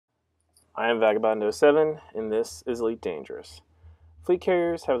I am Vagabond07, and this is Elite Dangerous. Fleet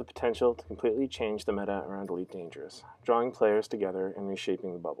carriers have the potential to completely change the meta around Elite Dangerous, drawing players together and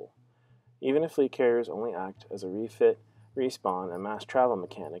reshaping the bubble. Even if fleet carriers only act as a refit, respawn, and mass travel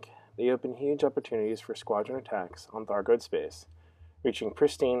mechanic, they open huge opportunities for squadron attacks on Thargoid space, reaching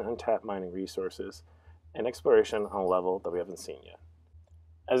pristine untapped mining resources and exploration on a level that we haven't seen yet.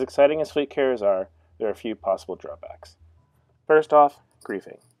 As exciting as fleet carriers are, there are a few possible drawbacks. First off,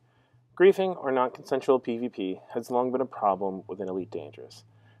 griefing. Griefing, or non-consensual PvP, has long been a problem within Elite Dangerous.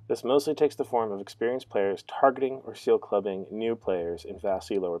 This mostly takes the form of experienced players targeting or seal clubbing new players in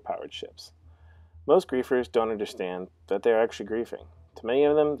vastly lower powered ships. Most griefers don't understand that they are actually griefing. To many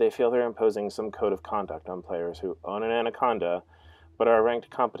of them, they feel they're imposing some code of conduct on players who own an Anaconda but are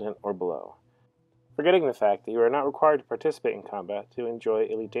ranked competent or below, forgetting the fact that you are not required to participate in combat to enjoy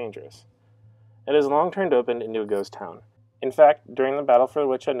Elite Dangerous. It has long turned open into a ghost town. In fact, during the battle for the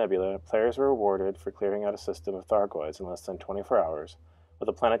Witchhead Nebula, players were rewarded for clearing out a system of Thargoids in less than 24 hours with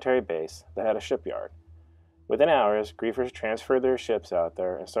a planetary base that had a shipyard. Within hours, griefers transferred their ships out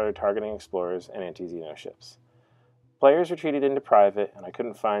there and started targeting explorers and anti-Xeno ships. Players retreated into private, and I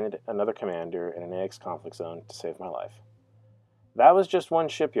couldn't find another commander in an AX conflict zone to save my life. That was just one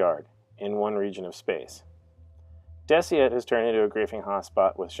shipyard in one region of space. Desiat has turned into a griefing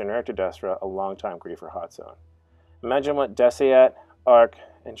hotspot with Shinra to Desra, a longtime griefer hot zone. Imagine what Desiat, Ark,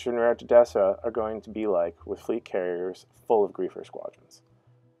 and Shinra to Desra are going to be like with fleet carriers full of griefer squadrons.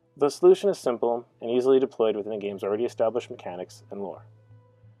 The solution is simple and easily deployed within the game's already established mechanics and lore.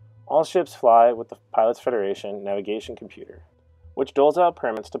 All ships fly with the Pilots Federation navigation computer, which doles out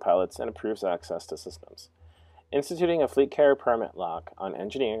permits to pilots and approves access to systems. Instituting a fleet carrier permit lock on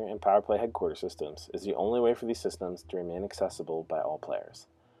engineer and power play headquarters systems is the only way for these systems to remain accessible by all players.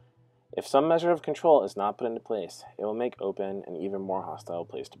 If some measure of control is not put into place, it will make open an even more hostile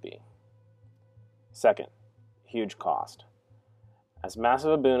place to be. Second, huge cost. As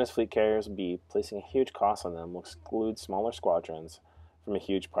massive a boon as fleet carriers will be, placing a huge cost on them will exclude smaller squadrons from a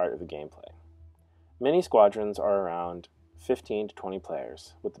huge part of the gameplay. Many squadrons are around 15 to 20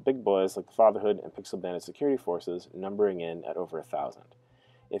 players, with the big boys like the Fatherhood and Pixel Bandit security forces numbering in at over 1,000.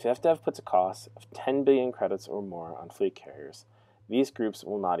 If FDev puts a cost of 10 billion credits or more on fleet carriers, these groups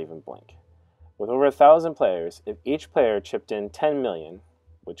will not even blink. With over 1,000 players, if each player chipped in 10 million,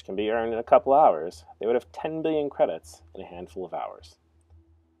 which can be earned in a couple hours, they would have 10 billion credits in a handful of hours.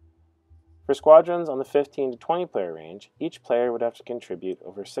 For squadrons on the 15 to 20 player range, each player would have to contribute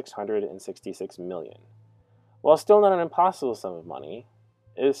over 666 million. While still not an impossible sum of money,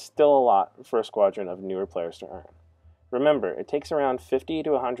 it is still a lot for a squadron of newer players to earn. Remember, it takes around 50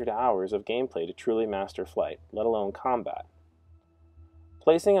 to 100 hours of gameplay to truly master flight, let alone combat.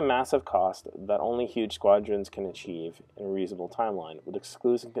 Placing a massive cost that only huge squadrons can achieve in a reasonable timeline would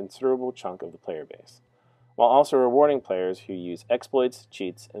exclude a considerable chunk of the player base, while also rewarding players who use exploits,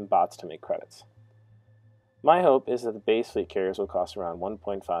 cheats, and bots to make credits. My hope is that the base fleet carriers will cost around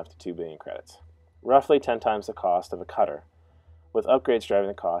 1.5 to 2 billion credits, roughly 10 times the cost of a cutter, with upgrades driving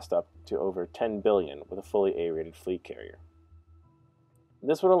the cost up to over 10 billion with a fully A-rated fleet carrier.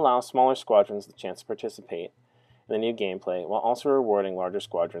 This would allow smaller squadrons the chance to participate in the new gameplay while also rewarding larger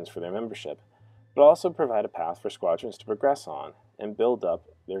squadrons for their membership, but also provide a path for squadrons to progress on and build up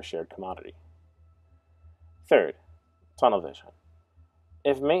their shared commodity. Third, tunnel vision.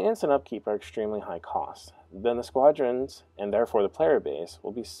 If maintenance and upkeep are extremely high cost, then the squadrons, and therefore the player base,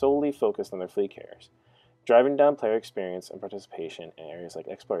 will be solely focused on their fleet carriers, driving down player experience and participation in areas like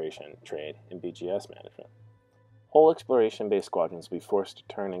exploration, trade, and BGS management. Whole exploration-based squadrons will be forced to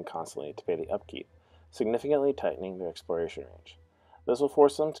turn in constantly to pay the upkeep, significantly tightening their exploration range. This will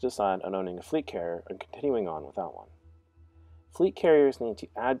force them to decide on owning a fleet carrier and continuing on without one. Fleet carriers need to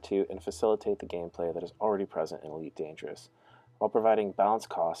add to and facilitate the gameplay that is already present in Elite Dangerous, while providing balanced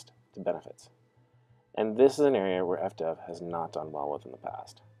cost to benefits. And this is an area where FDev has not done well with in the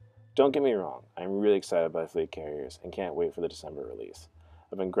past. Don't get me wrong, I'm really excited by fleet carriers and can't wait for the December release.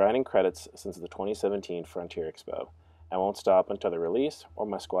 I've been grinding credits since the 2017 Frontier Expo, and won't stop until the release or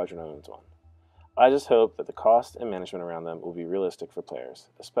my squadron owns one. I just hope that the cost and management around them will be realistic for players,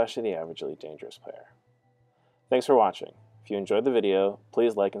 especially the average Elite Dangerous player. Thanks for watching. If you enjoyed the video,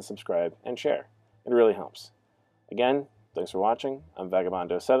 please like and subscribe and share. It really helps. Again, thanks for watching. I'm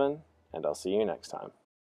Vagabond07, and I'll see you next time.